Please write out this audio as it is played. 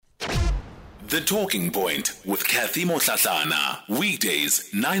The Talking Point with Kathy Motlatlana.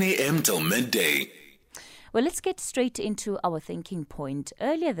 Weekdays, 9 a.m. till midday. Well, let's get straight into our thinking point.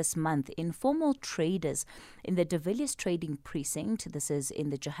 Earlier this month, informal traders in the De Villiers trading precinct, this is in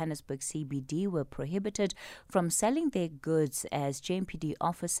the Johannesburg CBD, were prohibited from selling their goods as JMPD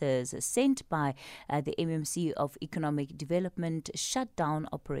officers sent by the MMC of Economic Development shut down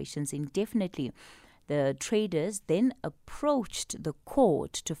operations indefinitely. The traders then approached the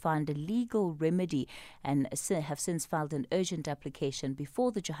court to find a legal remedy and have since filed an urgent application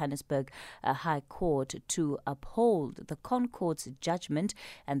before the Johannesburg High Court to uphold the Concord's judgment.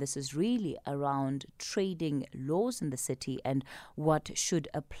 And this is really around trading laws in the city and what should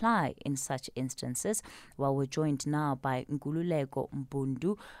apply in such instances. Well, we're joined now by Nkululeko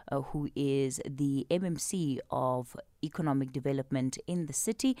Mbundu, who is the MMC of Economic Development in the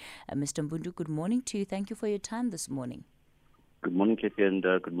city. Mr. Mbundu, good morning to you. Thank you for your time this morning. Good morning, Kathy, and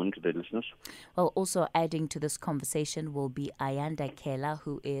good morning to the listeners. Well, also adding to this conversation will be Ayanda Kela,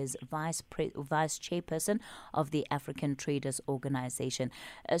 who is Vice Chairperson of the African Traders Organization.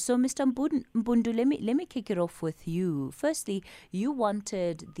 So, Mr. Mbundu, let me kick it off with you. Firstly, you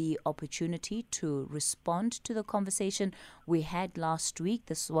wanted the opportunity to respond to the conversation we had last week.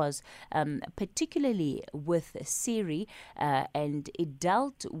 This was particularly with Siri, and it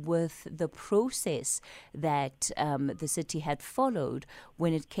dealt with the process that the city had followed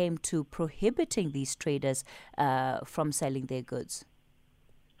when it came to prohibiting these traders from selling their goods.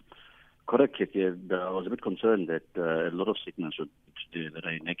 Correct, Kathy. I was a bit concerned that a lot of statements that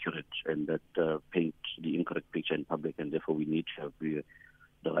are inaccurate and that paint the incorrect picture in public, and therefore we need to have the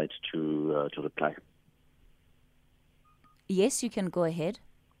right to reply. Yes, you can go ahead.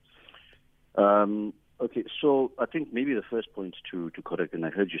 Okay, so I think maybe the first point to correct, and I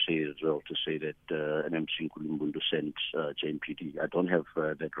heard you say it as well, to say that an MC in Mbundu sent JMPD. I don't have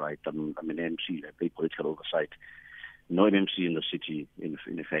that right. I'm an MC. I play political oversight. No MMC in the city, in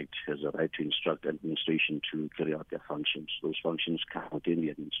effect, has a right to instruct administration to carry out their functions. Those functions come within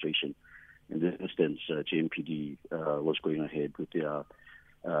the administration. In this instance, JMPD was going ahead with their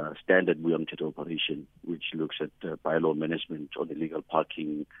standard Muyamthetho operation, which looks at bylaw management on illegal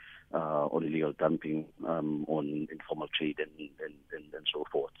parking, on illegal dumping, on informal trade and so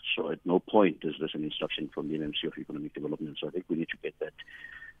forth. So at no point is this an instruction from the MMC of Economic Development. So I think we need to get that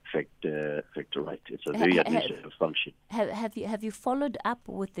fact right. It's a very administrative function. Have you followed up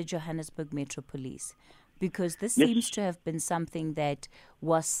with the Johannesburg Metro Police? Because this Yes. seems to have been something that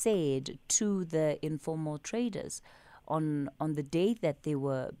was said to the informal traders on the day that they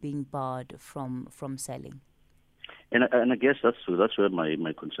were being barred from selling. And I guess that's where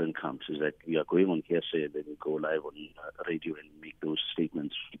my concern comes, is that we are going on hearsay and then go live on radio and make those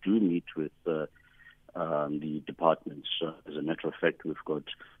statements. We do meet with the departments. As a matter of fact, we've got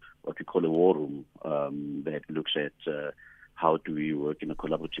what we call a war room that looks at how do we work in a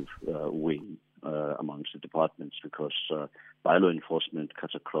collaborative way amongst the departments, because bylaw enforcement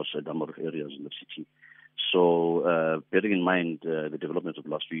cuts across a number of areas in the city. So bearing in mind the developments of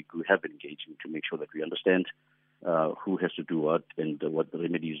last week, we have been engaging to make sure that we understand who has to do what and what the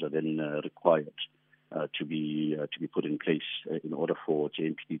remedies are then required to be put in place in order for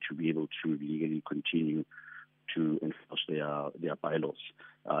JMPD to be able to legally continue to enforce their bylaws.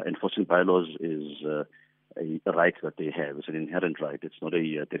 Enforcing bylaws is a right that they have. It's an inherent right. It's not a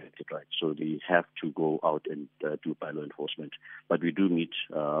delegated right. So they have to go out and do bylaw enforcement. But we do meet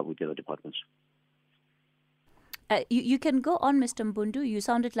with the other departments. You can go on, Mr. Mbundu. You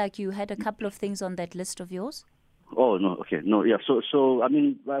sounded like you had a couple of things on that list of yours. Oh, no, okay. No, yeah. So I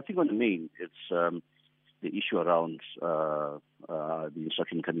mean, I think on the main, it's the issue around the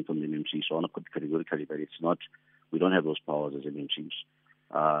instruction coming from the MMC. So I want to put categorically that it's not, we don't have those powers as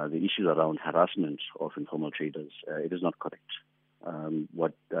MMCs. The issues around harassment of informal traders, it is not correct.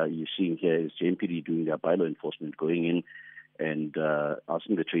 What you're seeing here is JMPD doing their bylaw enforcement, going in and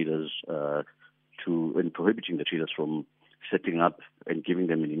asking the traders and prohibiting the traders from setting up and giving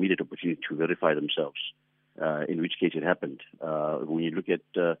them an immediate opportunity to verify themselves, in which case it happened. When you look at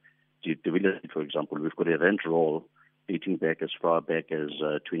the Villiers, for example, we've got a rent roll dating back as far back as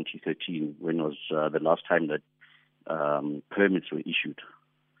 2013, when was the last time that permits were issued.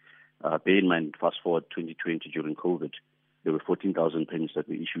 Bear in mind, fast forward 2020 during COVID, there were 14,000 permits that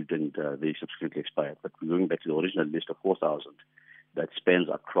were issued and they subsequently expired. But we're going back to the original list of 4,000 that spans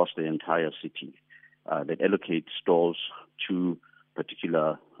across the entire city, that allocates stalls to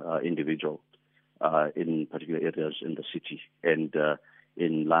particular individuals in particular areas in the city, and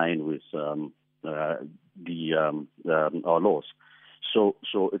in line with our laws. So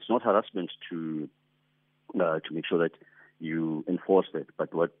it's not harassment to make sure that you enforce that.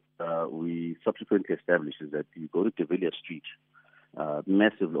 But what we subsequently established is that you go to De Villiers Street,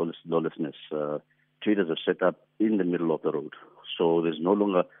 massive lawlessness. Traders are set up in the middle of the road. So there's no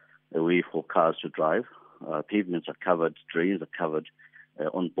longer a way for cars to drive. Pavements are covered, drains are covered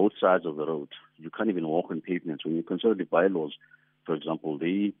on both sides of the road. You can't even walk on pavements. When you consider the bylaws, for example,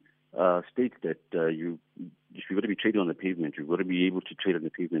 they state that if you're going to be trading on the pavement, you've got to be able to trade on the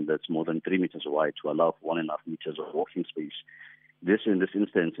pavement that's more than 3 meters wide to allow for 1.5 meters of walking space. In this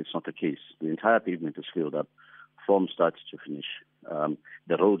instance, it's not the case. The entire pavement is filled up from start to finish.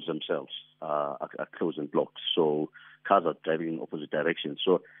 The roads themselves are closed and blocked, so cars are driving in opposite directions.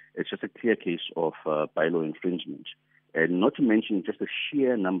 So it's just a clear case of bylaw infringement. And not to mention just the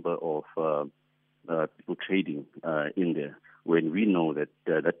sheer number of people trading in there, when we know that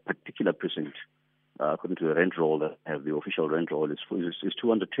that particular precinct, according to the rent roll that have the official rent roll, is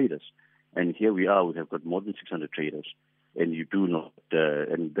 200 traders. And here we have got more than 600 traders. And you do know,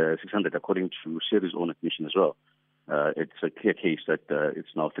 and 600 according to Series' own admission as well. It's a clear case that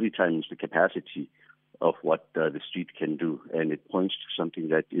it's now 3 times the capacity of what the street can do. And it points to something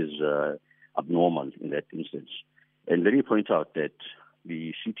that is abnormal in that instance. And let me point out that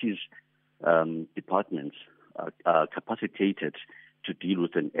the city's departments are capacitated to deal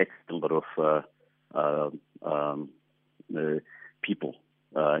with an X number of people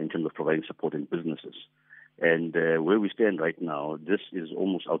in terms of providing support in businesses. And where we stand right now, this is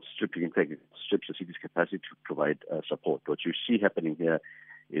almost outstripping, in fact, it strips the city's capacity to provide support. What you see happening here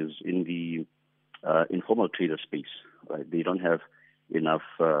is in the informal trader space. Right? They don't have enough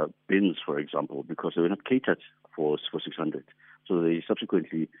bins, for example, because they were not catered for 600. So they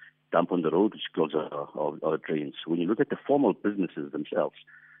subsequently dump on the road, which clogs our drains. When you look at the formal businesses themselves,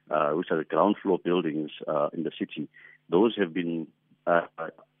 which are the ground floor buildings in the city, those have been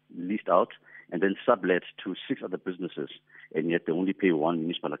leased out and then sublet to 6 other businesses, and yet they only pay 1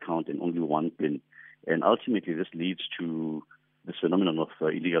 municipal account and only 1 bin. And ultimately, this leads to this phenomenon of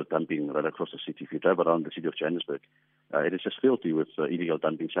illegal dumping right across the city. If you drive around the city of Johannesburg, it is just filthy with illegal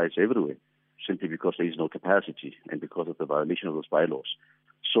dumping sites everywhere, simply because there is no capacity and because of the violation of those bylaws.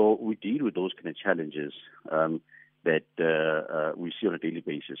 So we deal with those kind of challenges that we see on a daily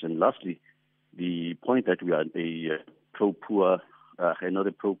basis. And lastly, the point that we are a pro-poor, not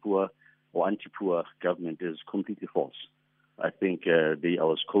a pro-poor or anti-poor government is completely false. I think I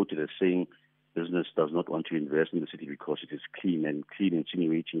was quoted as saying business does not want to invest in the city because it is clean,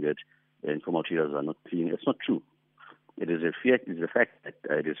 insinuating that informal traders are not clean. It's not true. It is a fact that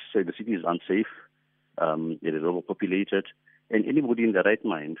the city is unsafe, it is overpopulated, and anybody in their right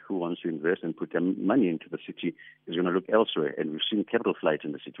mind who wants to invest and put their money into the city is going to look elsewhere. And we've seen capital flight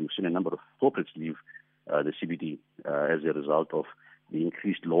in the city. We've seen a number of corporates leave the CBD as a result of the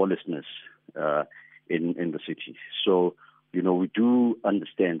increased lawlessness in the city. So, we do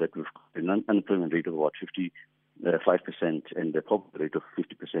understand that we've got an unemployment rate of about 55% and a poverty rate of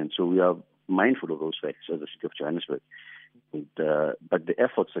 50%. So we are mindful of those facts as a city of Johannesburg. But the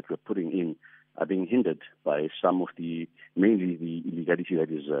efforts that we're putting in are being hindered by mainly the illegality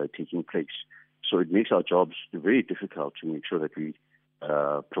that is taking place. So it makes our jobs very difficult to make sure that we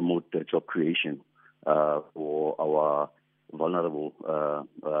promote job creation for our vulnerable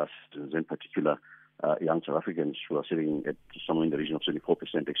citizens, in particular young South Africans who are sitting at somewhere in the region of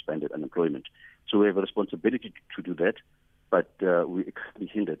 24% expanded unemployment. So we have a responsibility to do that, but we can't be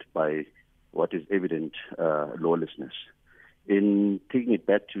hindered by what is evident lawlessness. In taking it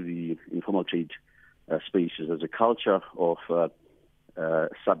back to the informal trade spaces, there's a culture of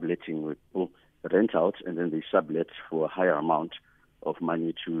subletting, with people rent out and then they sublet for a higher amount of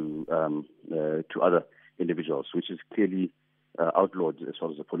money to other individuals, which is clearly outlawed as far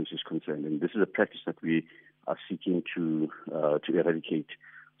as the policy is concerned. And this is a practice that we are seeking to eradicate.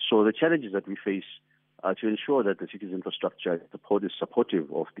 So the challenges that we face are to ensure that the city's infrastructure is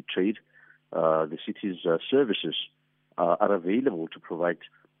supportive of the trade. The city's services are available to provide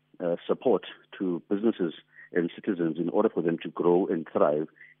support to businesses and citizens in order for them to grow and thrive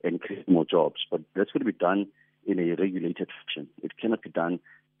and create more jobs. But that's going to be done in a regulated fashion. It cannot be done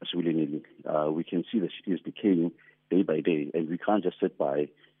as willy-nilly. We can see the city is decaying day by day, and we can't just sit by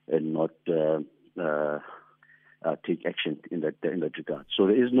and not take action in that regard. So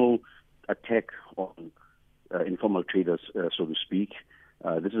there is no attack on informal traders, so to speak.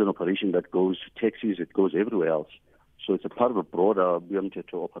 This is an operation that goes to taxis, it goes everywhere else. So it's a part of a broader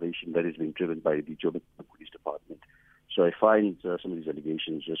BMTETO operation that is being driven by the Joburg Police Department. So I find some of these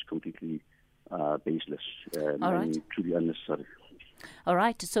allegations just completely baseless and truly unnecessary. All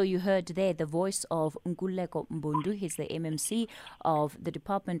right, so you heard there the voice of Nkululeko Mbundu. He's the MMC of the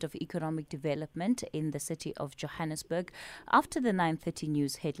Department of Economic Development in the city of Johannesburg. After the 9:30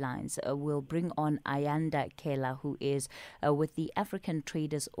 news headlines, we'll bring on Ayanda Kela, who is with the African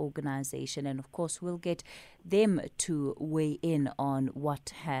Traders Organization. And of course, we'll get them to weigh in on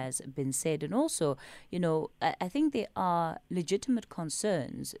what has been said. And also, I think there are legitimate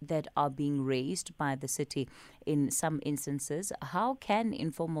concerns that are being raised by the city in some instances. How can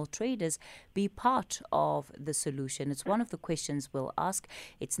informal traders be part of the solution? It's one of the questions we'll ask.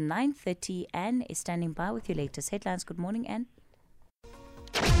 It's 9:30. Anne is standing by with your latest headlines. Good morning, Anne.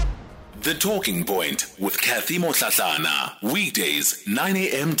 The Talking Point with Kathy Mohlahlana. Weekdays, 9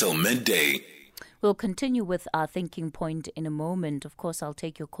 a.m. till midday. We'll continue with our thinking point in a moment. Of course, I'll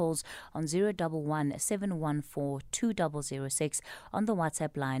take your calls on 011 714 2006 on the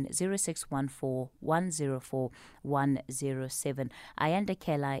WhatsApp line 0614 104 107. Ayanda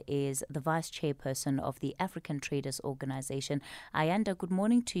Kela is the Vice Chairperson of the African Traders Organization. Ayanda, good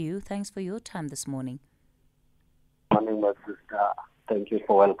morning to you. Thanks for your time this morning. Good morning, my sister. Thank you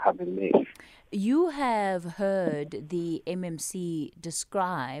for welcoming me. You have heard the MMC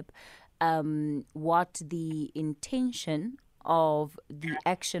describe what the intention of the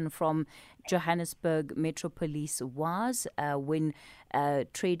action from Johannesburg Metro Police was when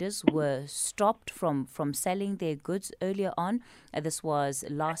traders were stopped from selling their goods earlier on. This was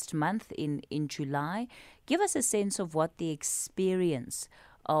last month in July. Give us a sense of what the experience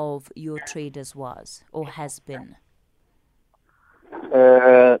of your traders was or has been.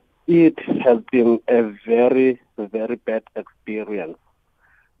 It has been a very, very bad experience,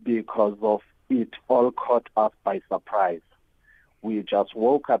 because of it all caught us by surprise. We just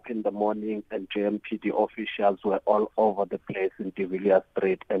woke up in the morning and JMPD officials were all over the place in De Villiers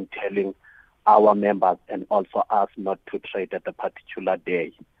Street and telling our members and also us not to trade at a particular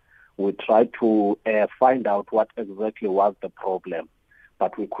day. We tried to find out what exactly was the problem,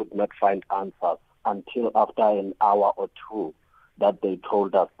 but we could not find answers until after an hour or two that they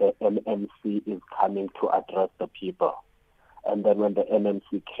told us the MMC is coming to address the people. And then when the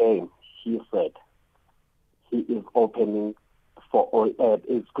MMC came, he said he is opening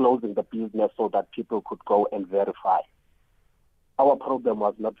is closing the business so that people could go and verify. Our problem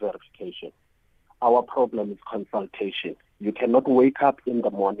was not verification. Our problem is consultation. You cannot wake up in the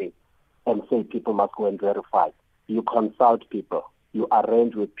morning and say people must go and verify. You consult people. You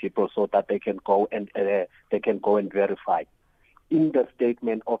arrange with people so that they can go and verify. In the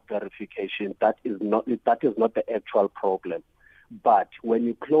statement of verification, that is not the actual problem. But when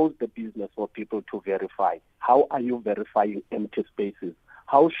you close the business for people to verify, how are you verifying empty spaces?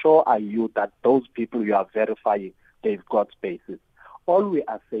 How sure are you that those people you are verifying, they've got spaces? All we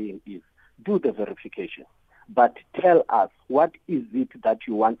are saying is do the verification, but tell us what is it that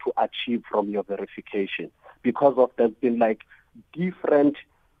you want to achieve from your verification, because there's been different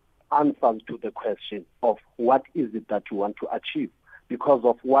answers to the question of what is it that you want to achieve. Because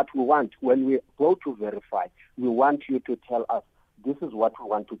of what we want, when we go to verify, we want you to tell us this is what we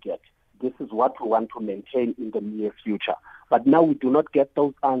want to get. This is what we want to maintain in the near future. But now we do not get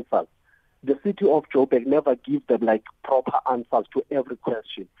those answers. The city of Joburg never gives them proper answers to every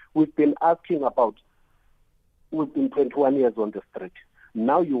question. We've been 21 years on the street.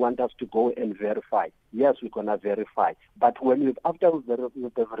 Now you want us to go and verify. Yes, we're going to verify. But after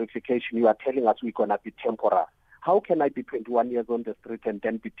the verification, you are telling us we're going to be temporary. How can I be 21 years on the street and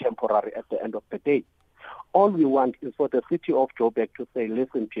then be temporary at the end of the day? All we want is for the city of Joburg to say,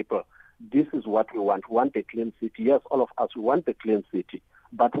 listen, people, this is what we want. We want a clean city. Yes, all of us, we want the clean city.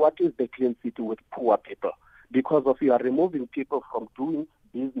 But what is the clean city with poor people? Because you are removing people from doing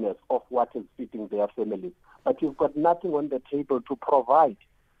business of what is fitting their families. But you've got nothing on the table to provide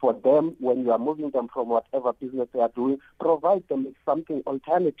for them when you are moving them from whatever business they are doing. Provide them with something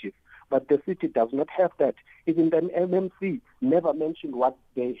alternative. But the city does not have that. Even the MMC never mentioned what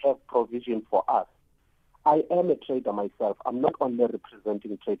they have provision for us. I am a trader myself. I'm not only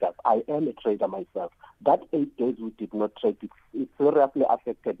representing traders. I am a trader myself. That 8 days we did not trade, it seriously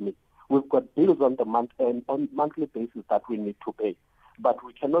affected me. We've got bills on monthly basis that we need to pay. But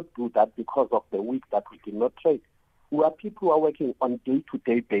we cannot do that because of the week that we did not trade. We are people who are working on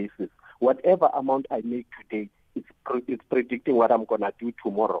day-to-day basis. Whatever amount I make today, it's predicting what I'm going to do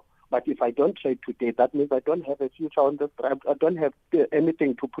tomorrow. But if I don't trade today, that means I don't have a future on the street. I don't have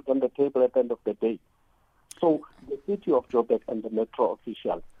anything to put on the table at the end of the day. So the city of Joburg and the metro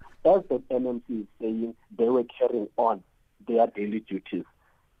officials, as the MMC is saying, they were carrying on their daily duties.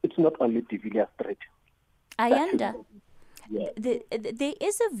 It's not only De Villiers Street. Ayanda, yeah. There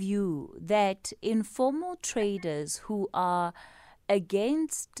is a view that informal traders who are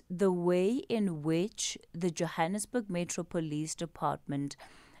against the way in which the Johannesburg Metro Police Department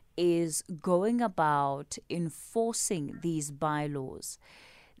is going about enforcing these bylaws,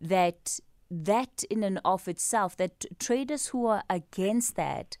 that in and of itself, that traders who are against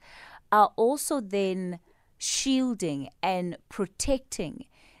that are also then shielding and protecting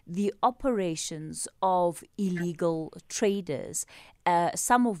the operations of illegal traders,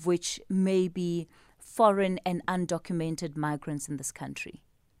 some of which may be foreign and undocumented migrants in this country?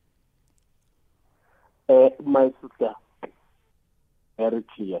 My sister, very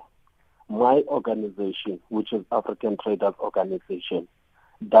clear. My organization, which is African Traders Organization,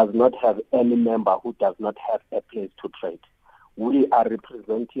 does not have any member who does not have a place to trade. We are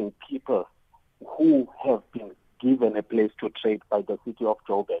representing people who have been given a place to trade by the city of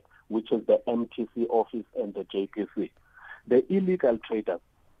Joburg, which is the MTC office and the JPC. The illegal traders,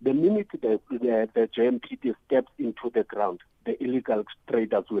 the minute the JMPD steps into the ground, the illegal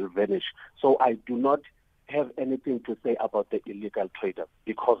traders will vanish. So I do not have anything to say about the illegal traders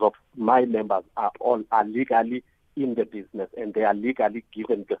because of my members are legally in the business and they are legally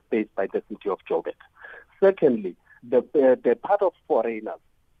given the space by the city of Joburg. Secondly, the part of foreigners,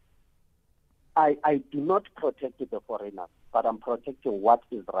 I do not protect the foreigners, but I'm protecting what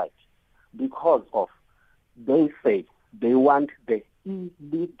is right because of they say they want the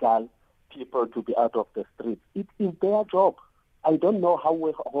illegal people to be out of the streets. It is their job. I don't know how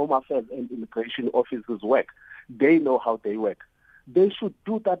Home Affairs and Immigration offices work. They know how they work. They should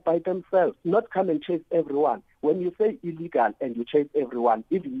do that by themselves, not come and chase everyone. When you say illegal and you chase everyone,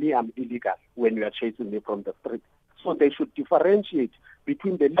 even me, I'm illegal when you are chasing me from the street. So they should differentiate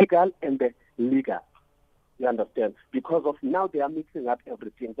between the legal and the legal. You understand? Because of now they are mixing up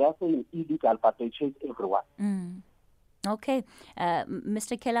everything. They are saying illegal, but they chase everyone. Okay.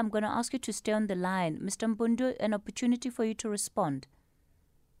 Mr. Keller, I'm going to ask you to stay on the line. Mr. Mbundu, an opportunity for you to respond.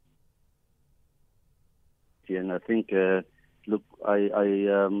 Yeah, and I think, look, I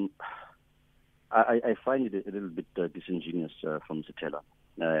find it a little bit disingenuous from Mr. Keller,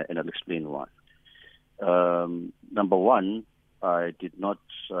 and I'll explain why. Number one, I did not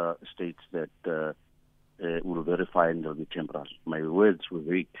state that we'll verify and they'll be temporary. My words were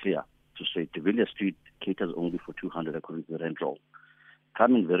very clear to say De Villiers Street caters only for 200 according to the rent roll.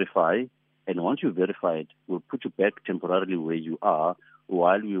 Come and verify, and once you verify it, we'll put you back temporarily where you are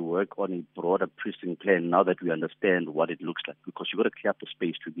while we work on a broader precinct plan now that we understand what it looks like, because you've got to clear up the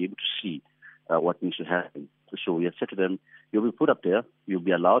space to be able to see what needs to happen. So we have said to them, you'll be put up there, you'll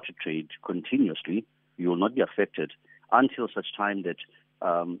be allowed to trade continuously, you will not be affected until such time that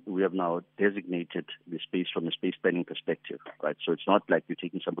we have now designated the space from a space planning perspective, right? So it's not like you're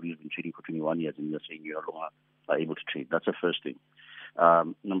taking somebody who's been trading for 21 years and you're saying you're no longer able to trade. That's the first thing.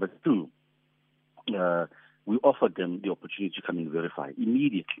 Number two, we offered them the opportunity to come and verify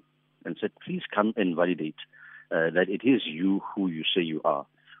immediately and said, please come and validate that it is you who you say you are.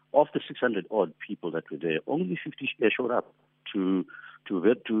 Of the 600 odd people that were there, only 50 showed up to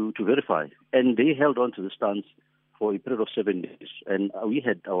verify, and they held on to the stance for a period of 7 days. And we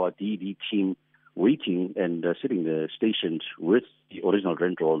had our DD team waiting and sitting there stationed with the original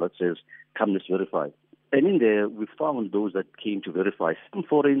rent roll that says, come, let's verify. And in there, we found those that came to verify, some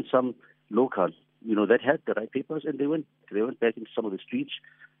foreign, some local, that had the right papers, and they went back into some of the streets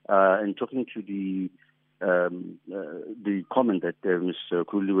and talking to the comment that Mr.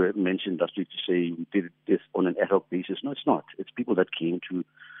 Kulu mentioned last week to say we did this on an ad hoc basis. No, it's not. It's people that came to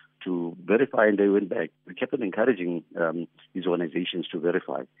verify and they went back. We kept on encouraging these organizations to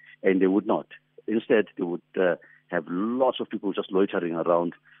verify, and they would not. Instead, they would have lots of people just loitering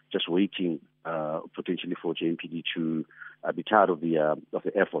around, just waiting potentially for JMPD to be tired of the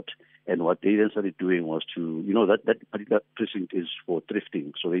effort. And what they then started doing was to, that particular precinct is for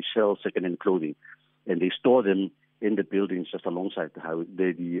thrifting, so they sell second-hand clothing, and they store them in the buildings just alongside the highway,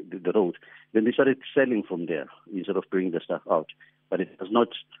 the road. Then they started selling from there instead of bringing the stuff out. But it does not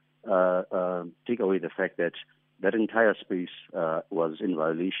take away the fact that that entire space was in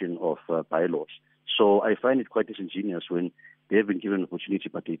violation of bylaws. So I find it quite disingenuous when they have been given an opportunity,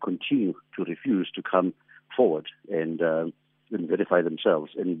 but they continue to refuse to come forward and verify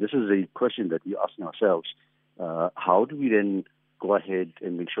themselves. And this is a question that we're asking ourselves. How do we then go ahead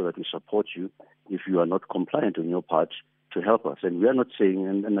and make sure that we support you if you are not compliant on your part to help us? And we are not saying,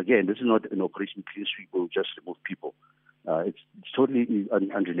 and again, this is not an Operation Clean Sweep, we'll just remove people. It's totally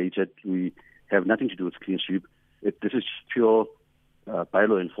unrelated. We have nothing to do with Clean Sweep. This is pure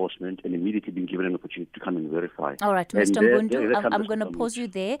bylaw enforcement, and immediately being given an opportunity to come and verify. All right, Mr. Mbundu, I'm going to pause you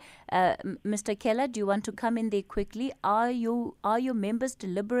there. Mr. Keller, do you want to come in there quickly? Are your members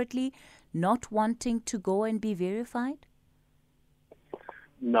deliberately not wanting to go and be verified?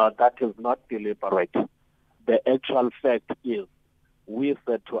 No, that is not deliberate. The actual fact is, we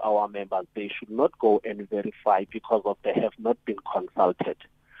said to our members they should not go and verify because of they have not been consulted.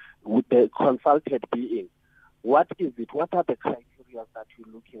 With the consulted being, what is it? What are the criteria that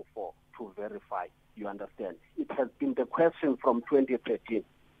you're looking for to verify? You understand? It has been the question from 2013.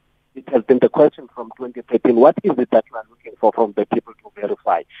 It has been the question from 2013. What is it that you are looking for from the people to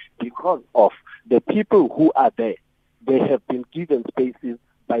verify? Because of the people who are there, they have been given spaces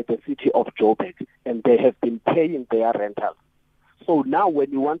by the city of Joburg, and they have been paying their rentals. So now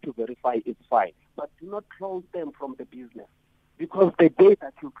when you want to verify, it's fine. But do not close them from the business. Because the day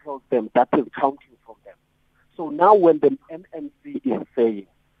that you close them, that is counting from them. So now when the MMC is saying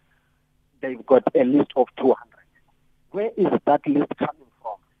they've got a list of 200, where is that list coming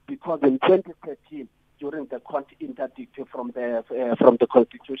from? Because in 2013, during the court interdict from the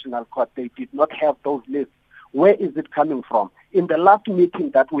Constitutional Court, they did not have those lists. Where is it coming from? In the last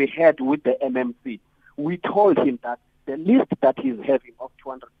meeting that we had with the MMC, we told him that the list that he's having of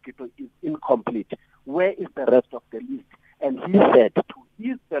 200 people is incomplete. Where is the rest of the list? And he said to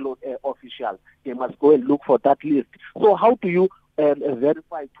his fellow officials, they must go and look for that list. So how do you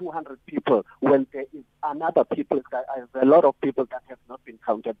verify 200 people when there is another people, a lot of people that have not been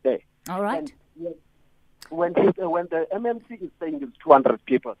counted there? All right. And when the MMC is saying it's 200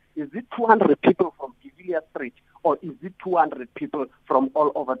 people, is it 200 people from De Villiers Street, or is it 200 people from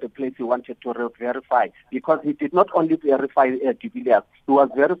all over the place he wanted to verify? Because he did not only verify De Villiers, he was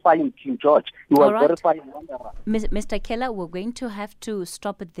verifying King George, he was verifying Wanderer. Mr. Keller, we're going to have to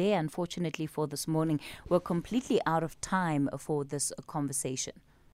stop it there, unfortunately, for this morning. We're completely out of time for this conversation.